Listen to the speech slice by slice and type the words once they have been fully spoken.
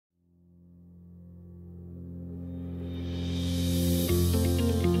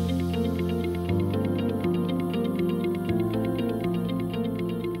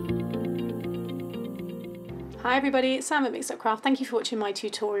Hi everybody, it's Sam at Mixed Up Craft. Thank you for watching my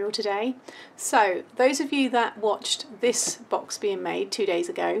tutorial today. So those of you that watched this box being made 2 days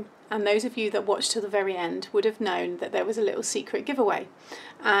ago, and those of you that watched till the very end would have known that there was a little secret giveaway.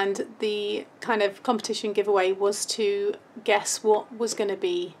 And the kind of competition giveaway was to guess what was going to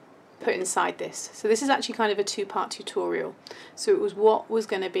be put inside this. So this is actually kind of a two-part tutorial. So it was what was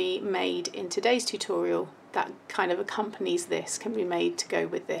going to be made in today's tutorial that kind of accompanies this, can be made to go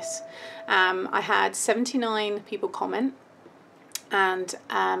with this. I had 79 people comment, and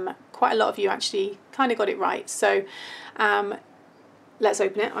quite a lot of you actually kind of got it right. So let's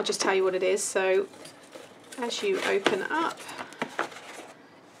open it. I'll just tell you what it is. So as you open up,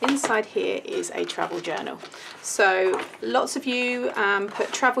 inside here is a travel journal. So lots of you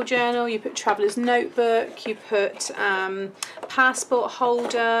put travel journal, you put traveller's notebook, you put passport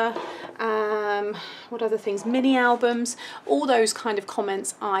holder, what other things, mini albums, all those kind of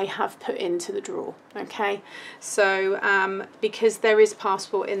comments I have put into the drawer. Okay, so because there is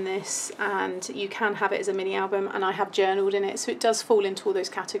passport in this and you can have it as a mini album, and I have journaled in it, so it does fall into all those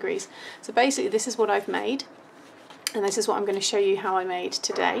categories. So basically this is what I've made. And this is what I'm going to show you how I made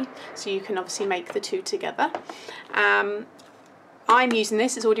today, so you can obviously make the two together. I'm using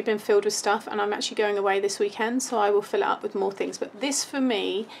this, it's already been filled with stuff, and I'm actually going away this weekend, so I will fill it up with more things. But this for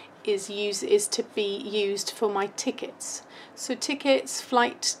me is to be used for my tickets. So tickets,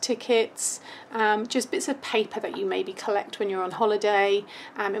 flight tickets, just bits of paper that you maybe collect when you're on holiday.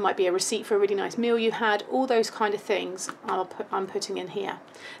 It might be a receipt for a really nice meal you had, all those kind of things I'm putting in here.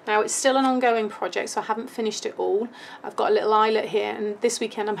 Now it's still an ongoing project, so I haven't finished it all. I've got a little eyelet here, and this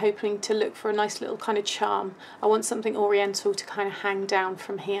weekend I'm hoping to look for a nice little kind of charm. I want something oriental to kind of hang down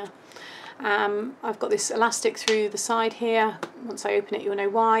from here. I've got this elastic through the side here. Once I open it you'll know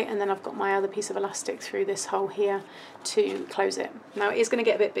why, and then I've got my other piece of elastic through this hole here to close it. Now it is going to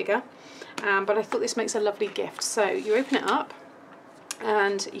get a bit bigger, but I thought this makes a lovely gift. So you open it up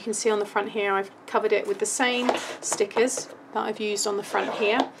and you can see on the front here I've covered it with the same stickers that I've used on the front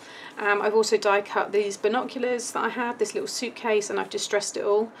here. I've also die cut these binoculars that I had, this little suitcase, and I've distressed it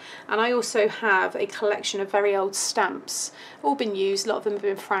all. And I also have a collection of very old stamps, all been used, a lot of them have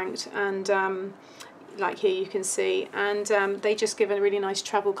been franked, and like here you can see, and they just give a really nice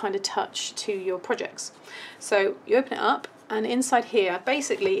travel kind of touch to your projects. So you open it up, and inside here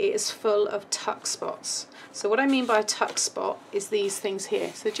basically it is full of tuck spots. So what I mean by a tuck spot is these things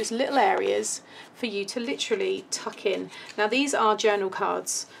here. So just little areas for you to literally tuck in. Now these are journal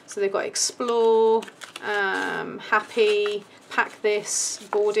cards. So they've got explore, happy, pack this,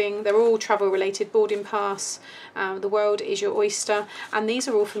 boarding. They're all travel related, boarding pass, the world is your oyster. And these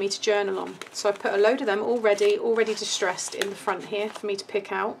are all for me to journal on. So I put a load of them already distressed in the front here for me to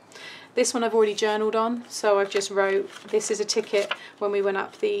pick out. This one I've already journaled on, so I've just wrote, this is a ticket when we went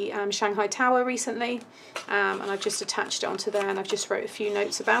up the Shanghai Tower recently, and I've just attached it onto there, and I've just wrote a few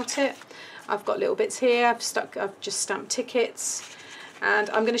notes about it. I've got little bits here, I've just stamped tickets, and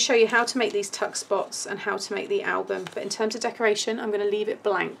I'm going to show you how to make these tuck spots and how to make the album. But in terms of decoration, I'm going to leave it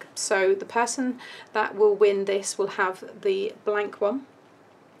blank. So the person that will win this will have the blank one,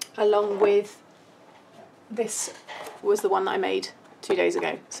 along with this was the one that I made 2 days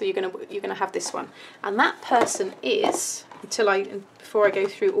ago. So you're gonna have this one, and that person is, before I go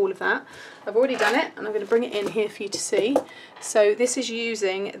through all of that, I've already done it, and I'm going to bring it in here for you to see. So this is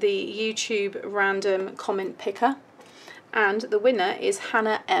using the YouTube random comment picker, and the winner is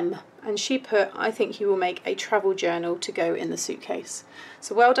Hannah M, and she put, I think you will make a travel journal to go in the suitcase.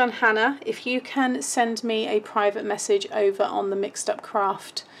 So well done, Hannah. If you can send me a private message over on the Mixed Up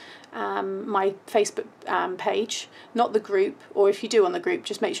Craft my Facebook page, not the group, or if you do on the group,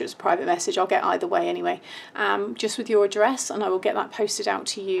 just make sure it's a private message. I'll get either way anyway, just with your address, and I will get that posted out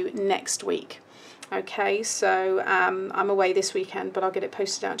to you next week. Okay, so I'm away this weekend, but I'll get it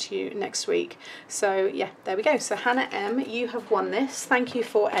posted out to you next week. So yeah, there we go. So Hannah M, you have won this. Thank you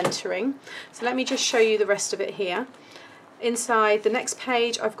for entering. So let me just show you the rest of it here. Inside the next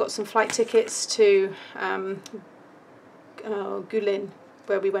page I've got some flight tickets to Guilin,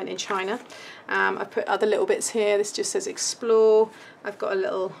 where we went in China. I've put other little bits here. This just says explore. I've got a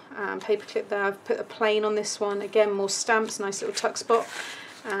little paper clip there. I've put a plane on this one. Again, more stamps, nice little tuck spot.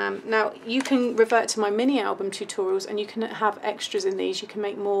 Now you can revert to my mini album tutorials, and you can have extras in these. You can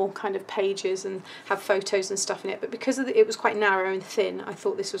make more kind of pages and have photos and stuff in it, but because it was quite narrow and thin, I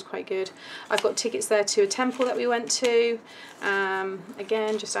thought this was quite good. I've got tickets there to a temple that we went to,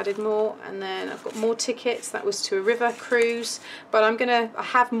 again just added more, and then I've got more tickets, that was to a river cruise, but I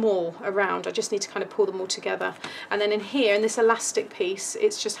have more around. I just need to kind of pull them all together. And then in here, in this elastic piece,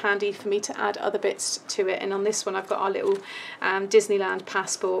 it's just handy for me to add other bits to it, and on this one I've got our little Disneyland pass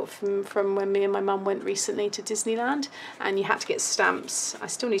passport from when me and my mum went recently to Disneyland, and you had to get stamps. I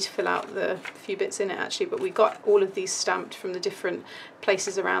still need to fill out the few bits in it actually, but we got all of these stamped from the different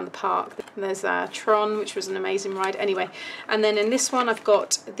places around the park. And there's Tron, which was an amazing ride anyway. And then in this one I've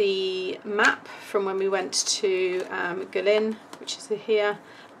got the map from when we went to Guilin, which is here,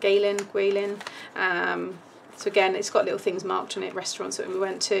 Guilin. So again, it's got little things marked on it, restaurants that we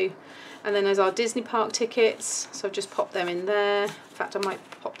went to. And then there's our Disney park tickets, so I've just popped them in there. In fact, I might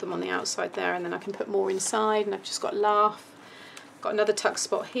pop them on the outside there, and then I can put more inside. And I've just got Laugh. Got another tuck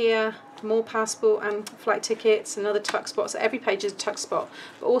spot here, more passport and flight tickets, another tuck spot. So every page is a tuck spot,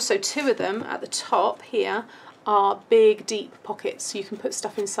 but also 2 of them at the top here are big deep pockets, so you can put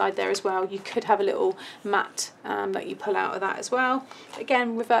stuff inside there as well. You could have a little mat that you pull out of that as well.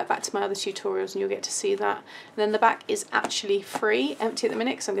 Again, revert back to my other tutorials and you'll get to see that. And then the back is actually free, empty at the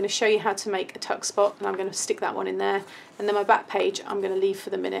minute, because I'm going to show you how to make a tuck spot, and I'm going to stick that one in there. And then my back page I'm going to leave for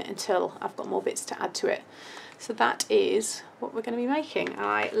the minute until I've got more bits to add to it. So that is what we're going to be making.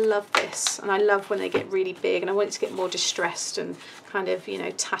 I love this, and I love when they get really big, and I want it to get more distressed and kind of, you know,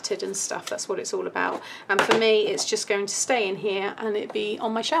 tattered and stuff. That's what it's all about. And for me, it's just going to stay in here and it be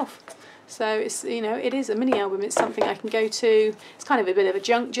on my shelf. So it's, you know, it is a mini album. It's something I can go to. It's kind of a bit of a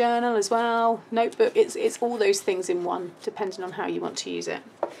junk journal as well, notebook. It's all those things in one, depending on how you want to use it.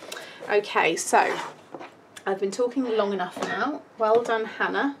 Okay, so I've been talking long enough now. Well done,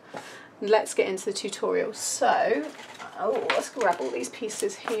 Hannah. Let's get into the tutorial. So, let's grab all these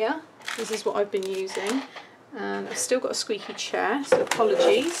pieces here. This is what I've been using, and I've still got a squeaky chair, so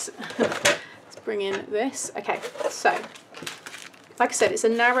apologies. Let's bring in this. Okay, so like I said, it's a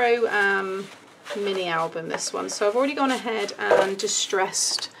narrow mini album, this one. So I've already gone ahead and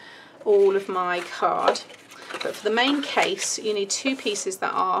distressed all of my card, but for the main case you need 2 pieces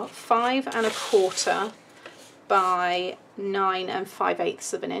that are 5 1/4 by 9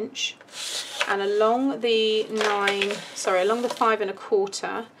 5/8 of an inch, and along the 5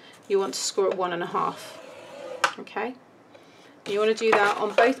 1/4 you want to score at 1 1/2. Okay, you want to do that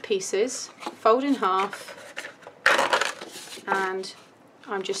on both pieces, fold in half, and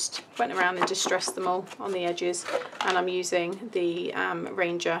I'm just went around and distressed them all on the edges, and I'm using the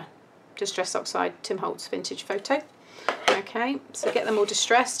Ranger Distress Oxide Tim Holtz Vintage Photo. Okay, so get them all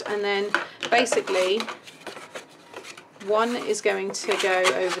distressed, and then basically one is going to go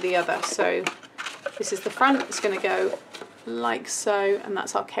over the other. So this is the front, it's going to go like so, and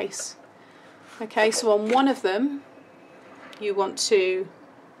that's our case. Okay, so on one of them you want to,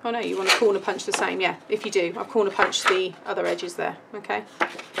 oh no, you want to corner punch the same. Yeah, if you do, I've corner punched the other edges there. Okay,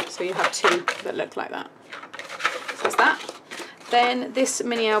 so you have 2 that look like that. So that's that. Then this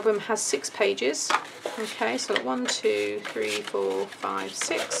mini album has 6 pages. Okay, so 1 2 3 4 5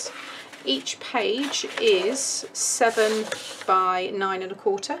 6. Each page is 7 by 9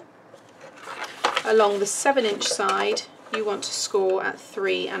 1/4. Along the 7-inch side you want to score at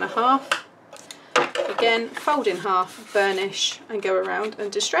 3 1/2. Again, fold in half, burnish, and go around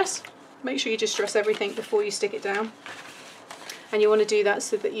and distress. Make sure you distress everything before you stick it down. And you want to do that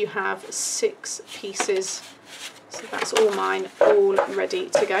so that you have 6 pieces. So that's all mine, all ready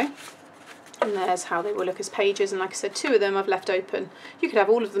to go. And there's how they will look as pages, and like I said, 2 of them I've left open. You could have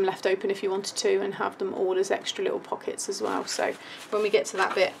all of them left open if you wanted to, and have them all as extra little pockets as well. So when we get to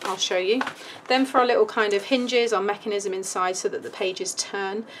that bit I'll show you. Then for our little kind of hinges, our mechanism inside so that the pages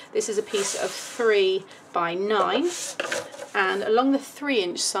turn, this is a piece of 3 by 9, and along the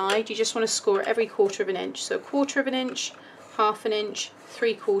 3-inch side you just want to score every 1/4 of an inch. So 1/4 of an inch, 1/2 an inch,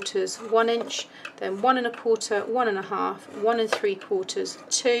 3/4, 1 inch, then 1 1/4, 1 1/2, 1 3/4,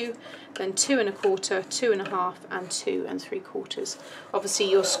 2, then 2 1/4, 2 1/2, and 2 3/4. Obviously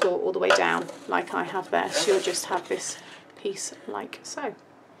you'll score all the way down like I have there, so you'll just have this piece like so.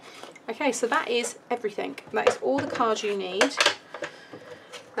 Okay, so that is everything. That is all the cards you need.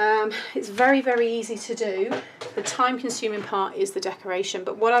 It's very, very easy to do. The time consuming part is the decoration,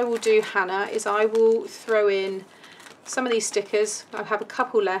 but what I will do, Hannah, is I will throw in some of these stickers. I have a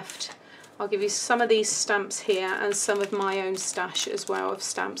couple left. I'll give you some of these stamps here and some of my own stash as well of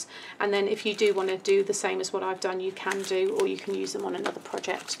stamps, and then if you do want to do the same as what I've done, you can do, or you can use them on another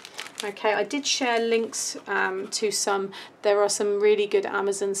project. Okay, I did share links to some. There are some really good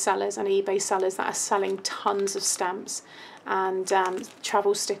Amazon sellers and eBay sellers that are selling tons of stamps and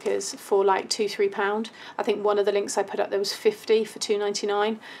travel stickers for like £2–3. I think one of the links I put up there was 50 for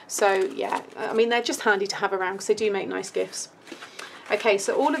 £2.99. So yeah, I mean, they're just handy to have around because they do make nice gifts. Okay,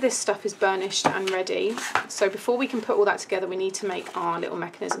 so all of this stuff is burnished and ready. So before we can put all that together, we need to make our little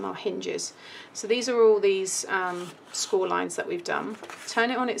mechanism, our hinges. So these are all these score lines that we've done.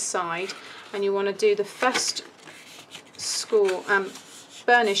 Turn it on its side, and you want to do the first score,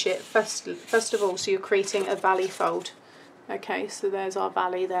 burnish it first of all, so you're creating a valley fold. Okay, so there's our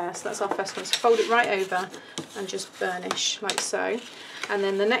valley there, so that's our first one. So fold it right over and just burnish like so. And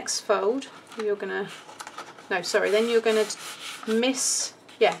then the next fold, you're gonna, no, sorry, then you're gonna miss,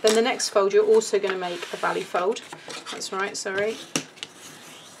 yeah, then the next fold you're also gonna make a valley fold. That's right, sorry.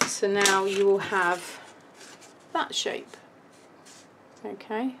 So now you will have that shape.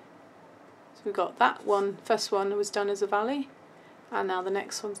 Okay, so we've got that one, first one was done as a valley, and now the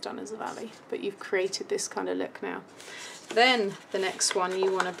next one's done as a valley, but you've created this kind of look now. Then the next one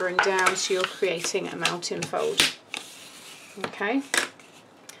you want to bring down, so you're creating a mountain fold. Okay,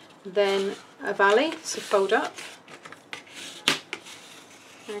 then a valley, so fold up.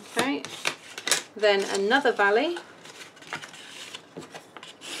 Okay, then another valley.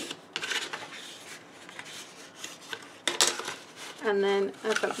 And then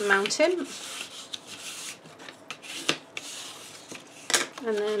a mountain.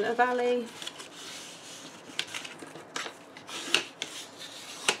 And then a valley.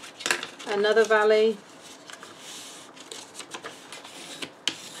 Another valley.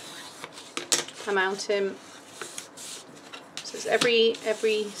 A mountain. So it's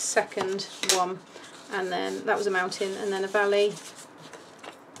every second one. And then that was a mountain, and then a valley.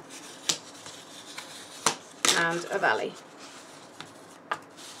 And a valley.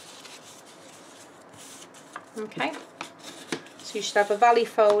 Okay, so you should have a valley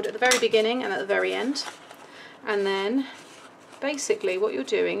fold at the very beginning and at the very end, and then basically what you're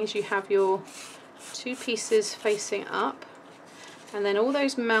doing is you have your two pieces facing up, and then all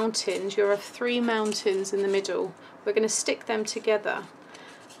those mountains, you have 3 mountains in the middle. We're going to stick them together,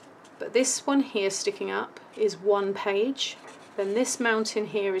 but this one here sticking up is 1 page, then this mountain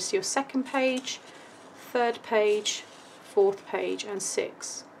here is your 2nd page, 3rd page, 4th page and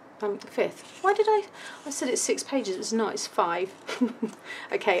 6th. 5th. Why did I said it's 6 pages, it's not, it's 5.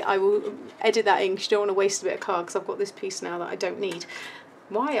 Okay, I will edit that in because you don't want to waste a bit of card, because I've got this piece now that I don't need.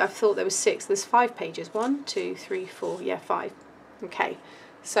 Why? I thought there was 6, there's 5 pages. 1, 2, 3, 4, yeah, 5. Okay,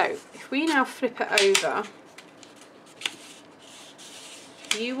 so if we now flip it over,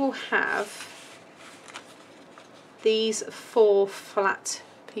 you will have these 4 flat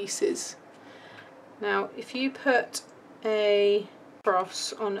pieces. Now if you put a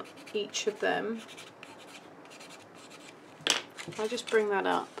cross on each of them, I'll just bring that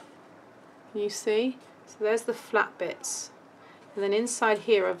up, you see, so there's the flat bits, and then inside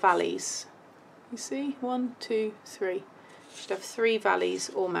here are valleys, you see, 1, 2, 3, you should have 3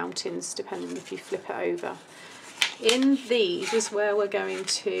 valleys or mountains depending if you flip it over. In these is where we're going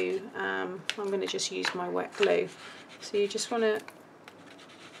to, I'm going to just use my wet glue, so you just want to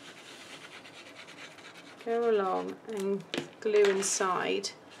go along and glue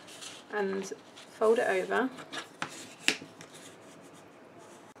inside and fold it over.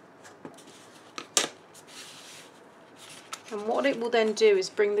 And what it will then do is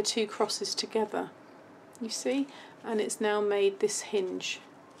bring the 2 crosses together, you see, and it's now made this hinge,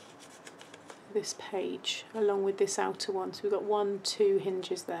 this page, along with this outer one. So we've got 1, 2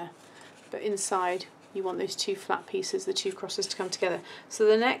 hinges there, but inside you want those 2 flat pieces, the 2 crosses, to come together. So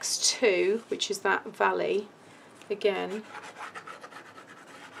the next 2, which is that valley, again,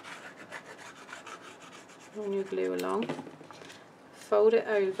 run your glue along, fold it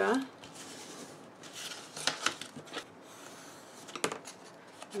over,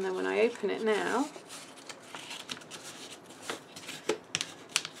 and then when I open it now,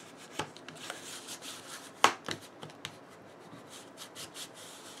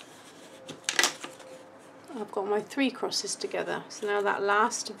 I've got my 3 crosses together. So now that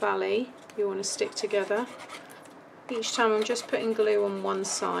last valley you want to stick together. Each time I'm just putting glue on one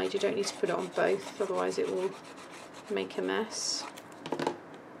side, you don't need to put it on both, otherwise it will make a mess.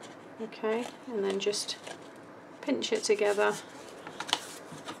 Okay, and then just pinch it together.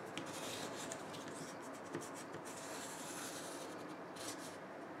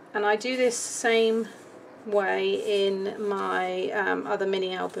 And I do this same way in my other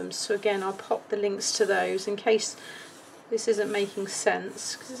mini albums, so again I'll pop the links to those in case this isn't making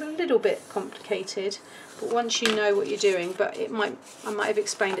sense, because it's a little bit complicated, but once you know what you're doing, but I might have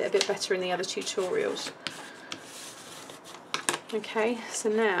explained it a bit better in the other tutorials. Okay, so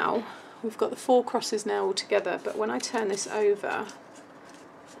now we've got the 4 crosses now all together, but when I turn this over,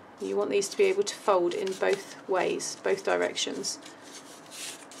 you want these to be able to fold in both ways, both directions.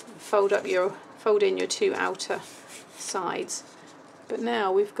 Fold in your 2 outer sides. But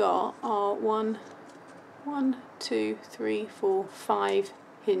now we've got our 1, 2, 3, 4, 5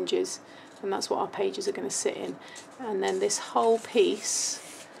 hinges, and that's what our pages are going to sit in. And then this whole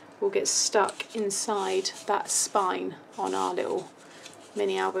piece will get stuck inside that spine on our little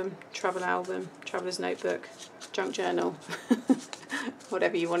mini album, traveller's notebook, junk journal,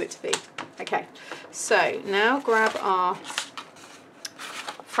 whatever you want it to be. Okay, so now grab our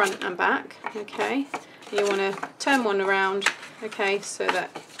front and back, okay, you want to turn one around, okay, so that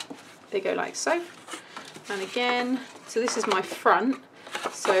they go like so, and again, so this is my front,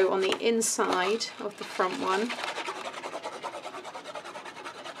 so on the inside of the front one,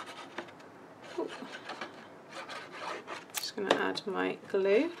 just going to add my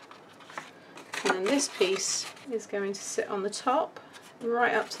glue, and then this piece is going to sit on the top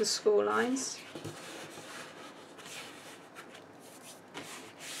right up to the score lines.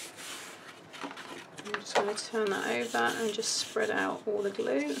 I'm just going to turn that over and just spread out all the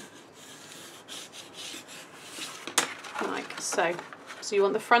glue like so. So you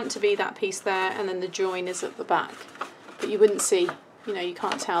want the front to be that piece there, and then the join is at the back, but you wouldn't see, you know, you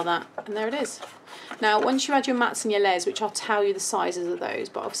can't tell that, and there it is. Now once you add your mats and your layers, which I'll tell you the sizes of those,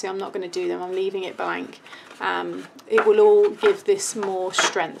 but obviously I'm not going to do them, I'm leaving it blank, it will all give this more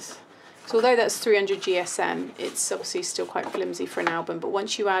strength. So although that's 300 GSM, it's obviously still quite flimsy for an album, but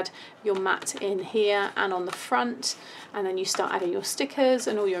once you add your mat in here and on the front, and then you start adding your stickers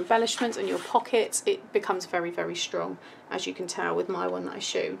and all your embellishments and your pockets, it becomes very, very strong, as you can tell with my one that I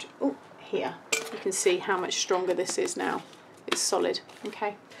showed. Oh, here. You can see how much stronger this is now. It's solid,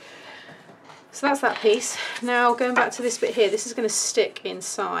 okay. So that's that piece. Now going back to this bit here, this is going to stick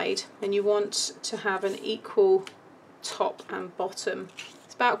inside, and you want to have an equal top and bottom.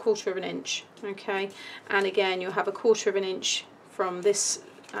 It's about 1/4 of an inch, okay, and again you'll have 1/4 of an inch from this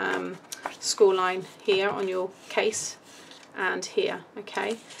score line here on your case and here,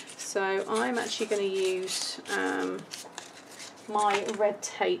 okay. So I'm actually going to use my red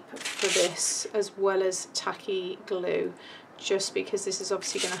tape for this as well as tacky glue, just because this is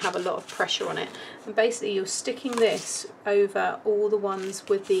obviously going to have a lot of pressure on it, and basically you're sticking this over all the ones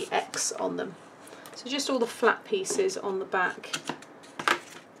with the X on them, so just all the flat pieces on the back,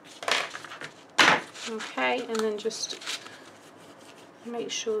 okay, and then just make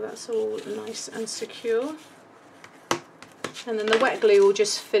sure that's all nice and secure, and then the wet glue will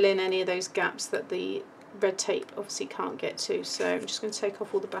just fill in any of those gaps that the red tape obviously can't get to. So I'm just going to take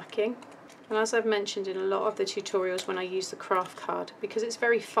off all the backing. And as I've mentioned in a lot of the tutorials when I use the craft card, because it's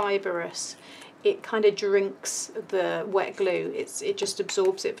very fibrous, it kind of drinks the wet glue. It just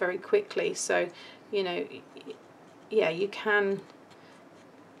absorbs it very quickly. So, you know, yeah, you can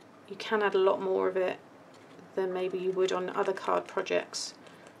add a lot more of it than maybe you would on other card projects,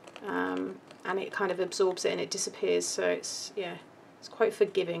 and it kind of absorbs it and it disappears. So it's, yeah, it's quite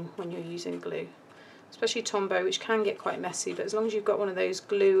forgiving when you're using glue, especially Tombow, which can get quite messy. But as long as you've got one of those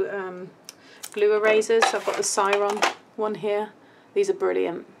glue erasers, I've got the Siron one here. These are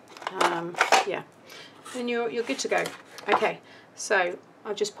brilliant. Yeah, and you're good to go. Okay, so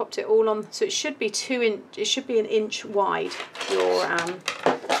I've just popped it all on. So it should be 2 inch. It should be 1 inch wide.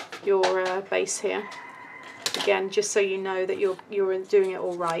 Your base here. Again, just so you know that you're doing it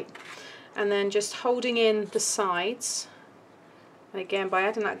all right. And then just holding in the sides. And again, by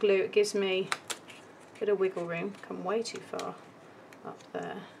adding that glue, it gives me a bit of wiggle room. Come way too far up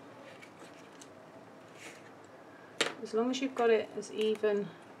there. As long as you've got it as even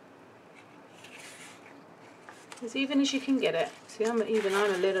as you can get it. See, I'm a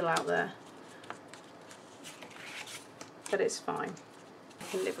little out there, but it's fine. I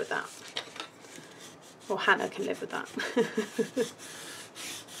can live with that. Or Hannah can live with that.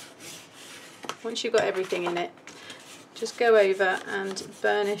 Once you've got everything in it, just go over and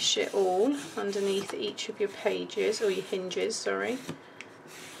burnish it all underneath each of your pages, or your hinges, sorry,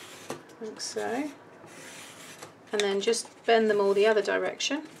 like so. And then just bend them all the other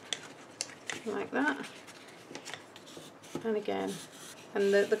direction, like that. And again,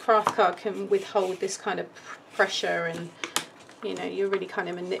 and the craft card can withhold this kind of pressure, and you know, you're really kind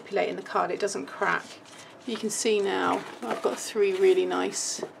of manipulating the card, it doesn't crack. You can see now I've got 5 really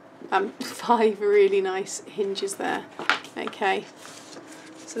nice hinges there. Okay,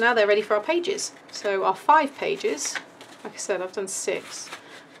 so now they're ready for our pages. So our 5 pages, like I said, I've done 6.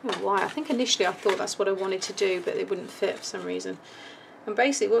 I don't know why. I think initially I thought that's what I wanted to do, but it wouldn't fit for some reason. And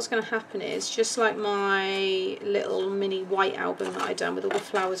basically what's going to happen is, just like my little mini white album that I done with all the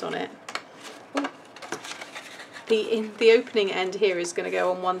flowers on it, the opening end here is going to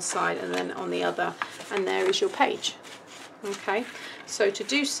go on one side and then on the other, and there is your page. Okay, so to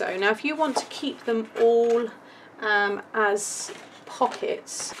do so, now if you want to keep them all as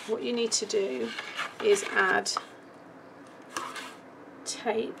pockets, what you need to do is add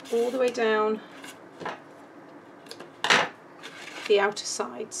tape all the way down the outer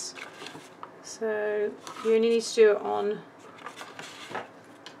sides. So you only need to do it on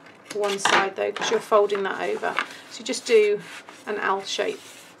one side though, because you're folding that over. So you just do an L shape,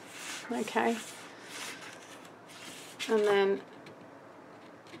 okay, and then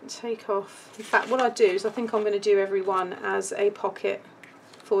take off. In fact, what I do is I think I'm going to do every one as a pocket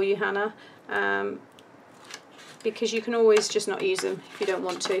for you, Hannah, because you can always just not use them if you don't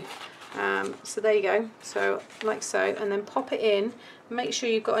want to. So there you go, so like so, and then pop it in. Make sure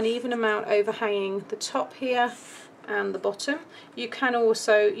you've got an even amount overhanging the top here and the bottom. You can always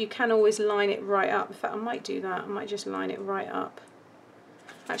line it right up. In fact, I might do that. I might just line it right up.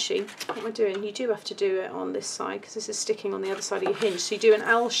 Actually, what am I doing? You do have to do it on this side because this is sticking on the other side of your hinge. So you do an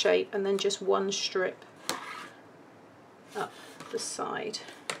L shape and then just one strip up the side,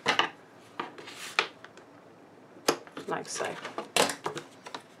 like so.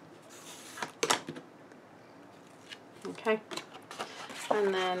 Okay,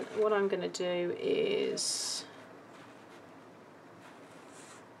 and then what I'm going to do is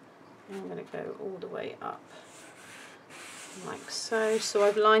I'm going to go all the way up like so. So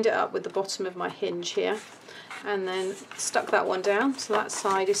I've lined it up with the bottom of my hinge here and then stuck that one down, so that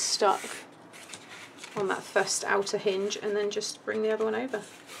side is stuck on that first outer hinge, and then just bring the other one over.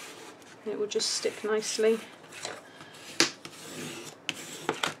 It will just stick nicely,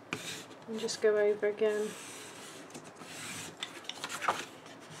 and just go over again.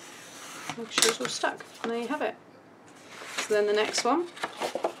 Make sure it's all stuck, and there you have it. So then the next one,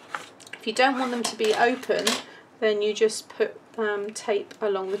 if you don't want them to be open, then you just put tape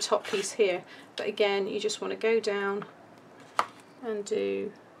along the top piece here, but again you just want to go down and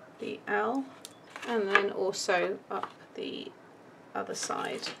do the L, and then also up the other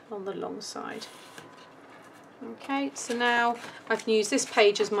side on the long side. Okay, so now I can use this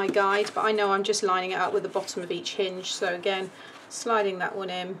page as my guide, but I know I'm just lining it up with the bottom of each hinge, so again sliding that one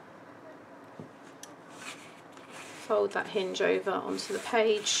in, fold that hinge over onto the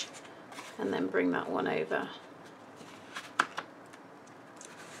page, and then bring that one over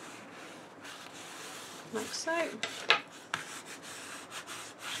like so.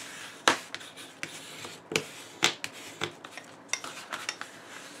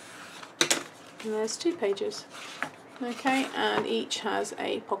 And there's two pages. Okay, and each has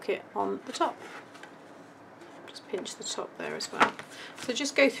a pocket on the top. Just pinch the top there as well. So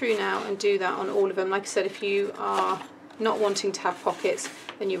just go through now and do that on all of them. Like I said, if you are not wanting to have pockets,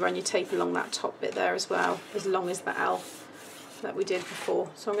 then you run your tape along that top bit there as well, as long as the L that we did before.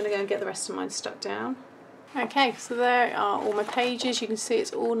 So I'm going to go and get the rest of mine stuck down. Okay, so there are all my pages. You can see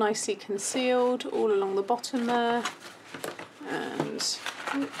it's all nicely concealed all along the bottom there, and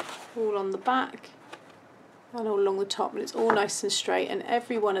all on the back and all along the top, and it's all nice and straight, and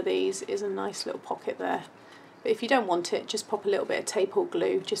every one of these is a nice little pocket there. But if you don't want it, just pop a little bit of tape or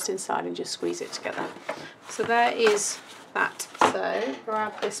glue just inside and just squeeze it together. So there is that. So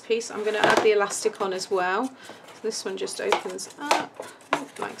grab this piece. I'm going to add the elastic on as well. So this one just opens up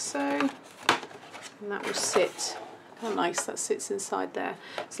like so, and that will sit. How nice that sits inside there.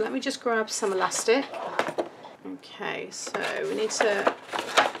 So let me just grab some elastic. Okay, so we need to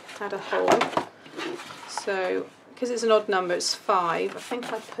add a hole. So because it's an odd number, it's 5. I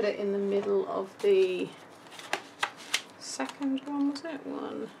think I put it in the middle of the second one, was it?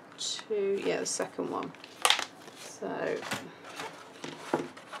 1, 2, yeah, the second one. So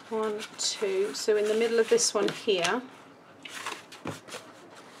 1, 2, so in the middle of this one here,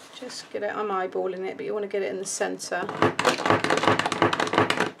 just get it, I'm eyeballing it, but you want to get it in the centre.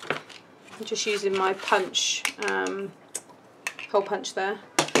 I'm just using my punch, hole punch there,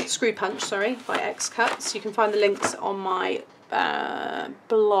 screw punch, sorry, by X-Cuts. You can find the links on my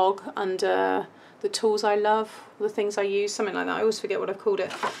blog under the tools I love, the things I use, something like that. I always forget what I've called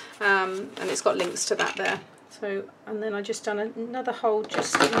it, and it's got links to that there. So, and then I just done another hole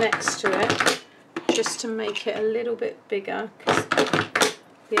just next to it, just to make it a little bit bigger, because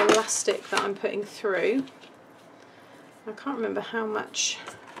the elastic that I'm putting through, I can't remember how much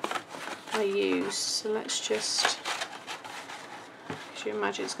I used, so let's just, because you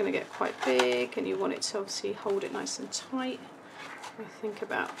imagine it's going to get quite big and you want it to obviously hold it nice and tight. I think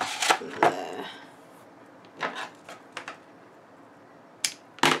about there.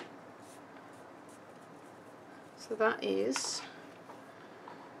 So that is,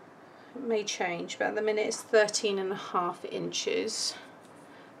 it may change, but at the minute it's 13.5 inches.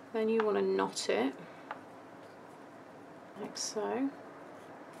 Then you want to knot it like so,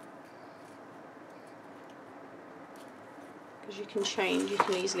 because you can change, you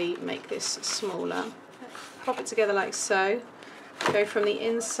can easily make this smaller. Pop it together like so, go from the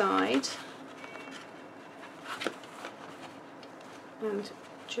inside and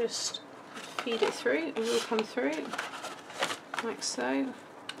just feed it through. It will come through like so.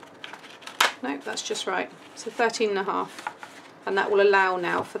 Nope, that's just right. So 13.5, and that will allow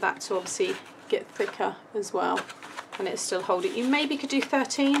now for that to obviously get thicker as well, and it's still hold it. You maybe could do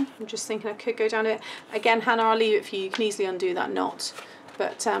 13. I'm just thinking I could go down it. Again, Hannah, I'll leave it for you. You can easily undo that knot,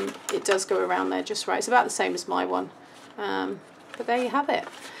 but it does go around there just right. It's about the same as my one, but there you have it.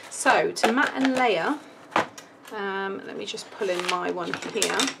 So to mat and layer, let me just pull in my one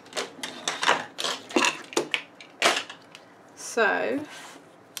here. So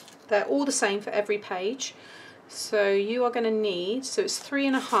they're all the same for every page. So you are going to need, so it's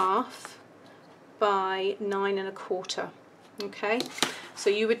 3.5 by 9.25. Okay, so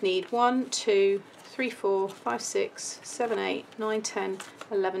you would need 1, 2, 3, 4, 5, 6, 7, 8, 9, 10,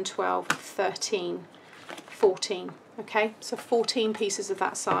 11, 12, 13, 14. Okay, so 14 pieces of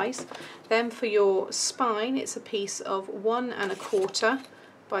that size. Then for your spine, it's a piece of 1.25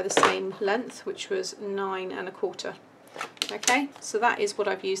 by the same length, which was 9.25. Okay, so that is what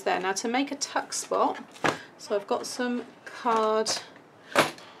I've used there. Now to make a tuck spot, so I've got some card, I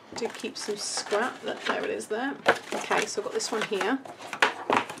did keep some scrap, there it is there. Okay, so I've got this one here,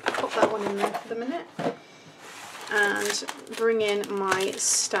 pop that one in there for the minute, and bring in my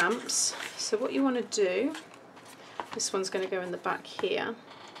stamps. So what you want to do, this one's going to go in the back here,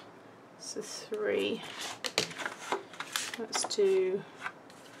 so 3, let's do,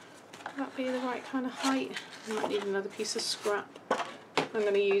 will that be the right kind of height? I might need another piece of scrap. I'm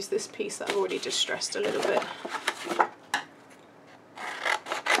going to use this piece that I've already distressed a little bit.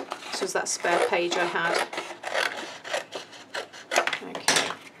 This was that spare page I had. Okay,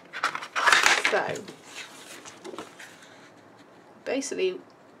 so basically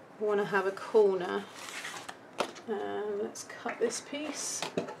I want to have a corner. Let's cut this piece.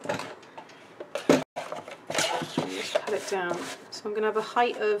 Just cut it down. So I'm going to have a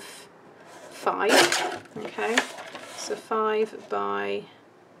height of 5. Okay, so 5 by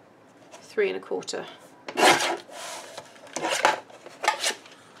 3.25.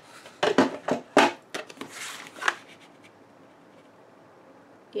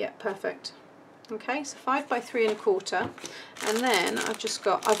 Yeah, perfect. Okay, so 5 by 3.25, and then I've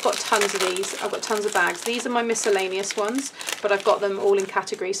got tons of these. I've got tons of bags. These are my miscellaneous ones, but I've got them all in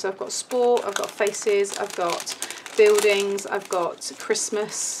categories. So I've got sport, I've got faces, I've got buildings, I've got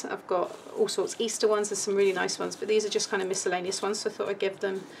Christmas, I've got all sorts, Easter ones. There's some really nice ones, but these are just kind of miscellaneous ones, so I thought I'd give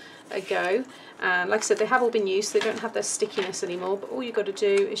them a go. And like I said, they have all been used, so they don't have their stickiness anymore, but all you've got to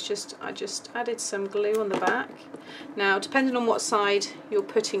do is I just added some glue on the back. Now, depending on what side you're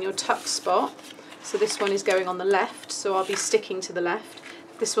putting your tuck spot, so this one is going on the left, so I'll be sticking to the left.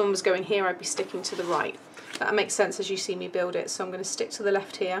 If this one was going here, I'd be sticking to the right. That makes sense as you see me build it, so I'm going to stick to the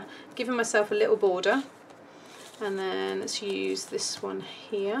left here, giving myself a little border. And then let's use this one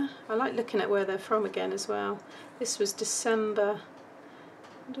here. I like looking at where they're from again as well. This was December.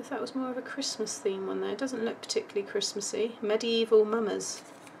 I wonder if that was more of a Christmas theme one there. It doesn't look particularly Christmassy. Medieval Mummers.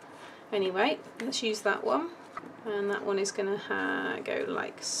 Anyway, let's use that one. And that one is going to go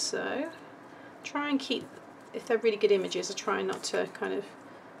like so. Try and keep, if they're really good images, I try not to kind of,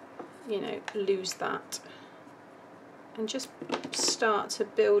 you know, lose that. And just start to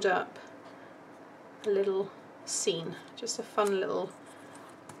build up a little scene, just a fun little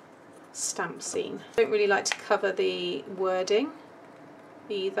stamp scene. I don't really like to cover the wording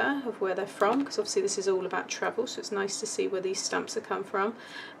either of where they're from, because obviously this is all about travel, so it's nice to see where these stamps have come from.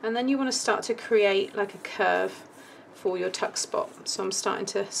 And then you want to start to create like a curve for your tuck spot. So I'm starting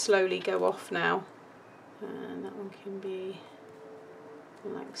to slowly go off now, and that one can be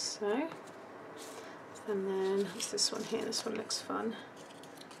like so. And then what's this one here? This one looks fun.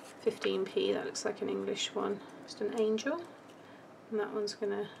 15p, that looks like an English one, just an angel. And that one's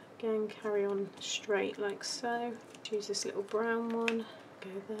going to again carry on straight like so. Choose this little brown one, go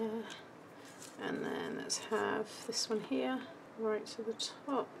there, and then let's have this one here right to the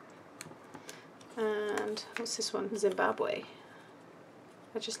top. And what's this one? Zimbabwe.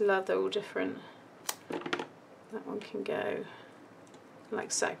 I just love they're all different. That one can go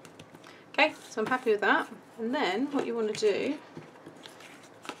like so. Okay, so I'm happy with that. And then what you want to do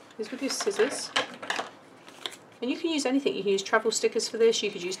is with your scissors, and you can use anything, you can use travel stickers for this, you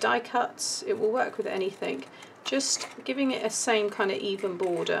could use die cuts, it will work with anything. Just giving it a same kind of even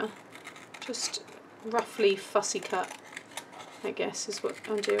border, just roughly fussy cut, I guess is what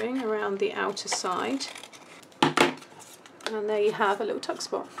I'm doing around the outer side. And there you have a little tuck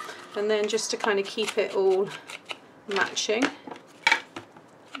spot. And then just to kind of keep it all matching,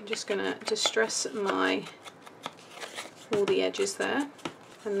 I'm just going to distress all the edges there.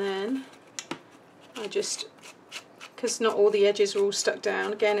 And then I just, because not all the edges are all stuck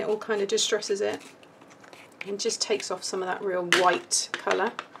down, again it all kind of distresses it and just takes off some of that real white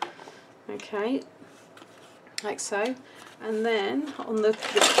colour. okay, like so. And then on the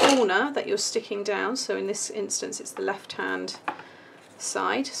corner that you're sticking down, so in this instance it's the left hand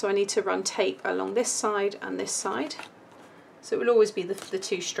side, so I need to run tape along this side and this side. So it will always be the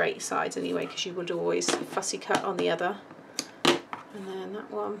two straight sides anyway, because you would always fussy cut on the other. And then that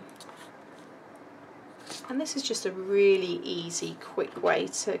one. And this is just a really easy, quick way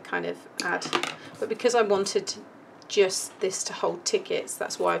to kind of add. But because I wanted just this to hold tickets,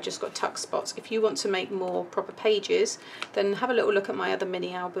 that's why I've just got tuck spots. If you want to make more proper pages, then have a little look at my other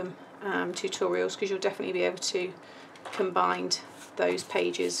mini album tutorials, because you'll definitely be able to combine those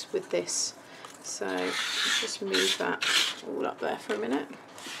pages with this. So let's just move that all up there for a minute.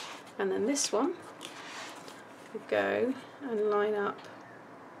 And then this one will go and line up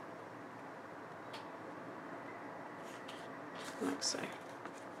like so.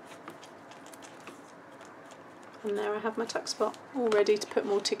 And there I have my tuck spot all ready to put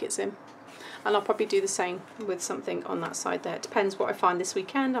more tickets in. And I'll probably do the same with something on that side there. It depends what I find this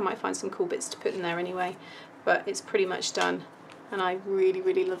weekend. I might find some cool bits to put in there anyway, but it's pretty much done. And I really,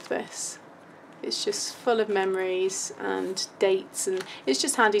 really love this. It's just full of memories and dates, and it's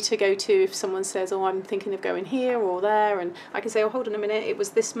just handy to go to if someone says, oh, I'm thinking of going here or there, and I can say, oh, hold on a minute, it was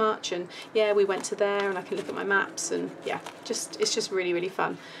this much, and yeah, we went to there, and I can look at my maps, and yeah, it's just really, really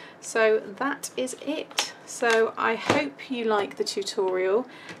fun. So that is it. So I hope you like the tutorial.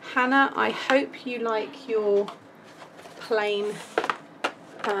 Hannah, I hope you like your plain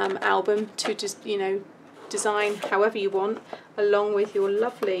album to just, you know, design however you want, along with your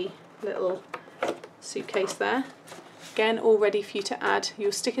lovely little suitcase there. Again, all ready for you to add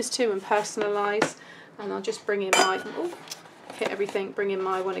your stickers to and personalise. And I'll just bring in my, oh, hit everything, bring in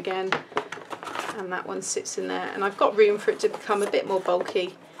my one again, and that one sits in there. And I've got room for it to become a bit more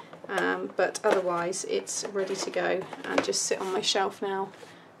bulky, but otherwise it's ready to go and just sit on my shelf now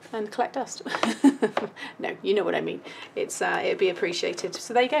and collect dust. No, you know what I mean. It'd be appreciated.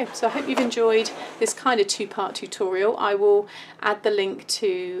 So there you go. So I hope you've enjoyed this kind of two-part tutorial. I will add the link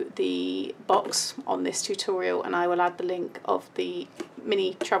to the box on this tutorial, and I will add the link of the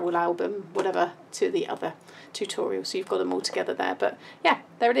mini travel album, whatever, to the other tutorial, so you've got them all together there. But yeah,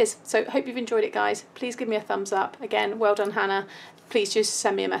 there it is. So hope you've enjoyed it, guys. Please give me a thumbs up. Again, well done, Hannah. Please just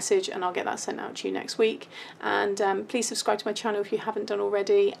send me a message and I'll get that sent out to you next week. And please subscribe to my channel if you haven't done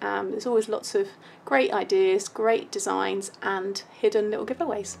already. There's always lots of great ideas, great designs, and hidden little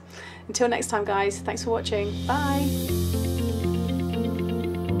giveaways. Until next time, guys, thanks for watching. Bye.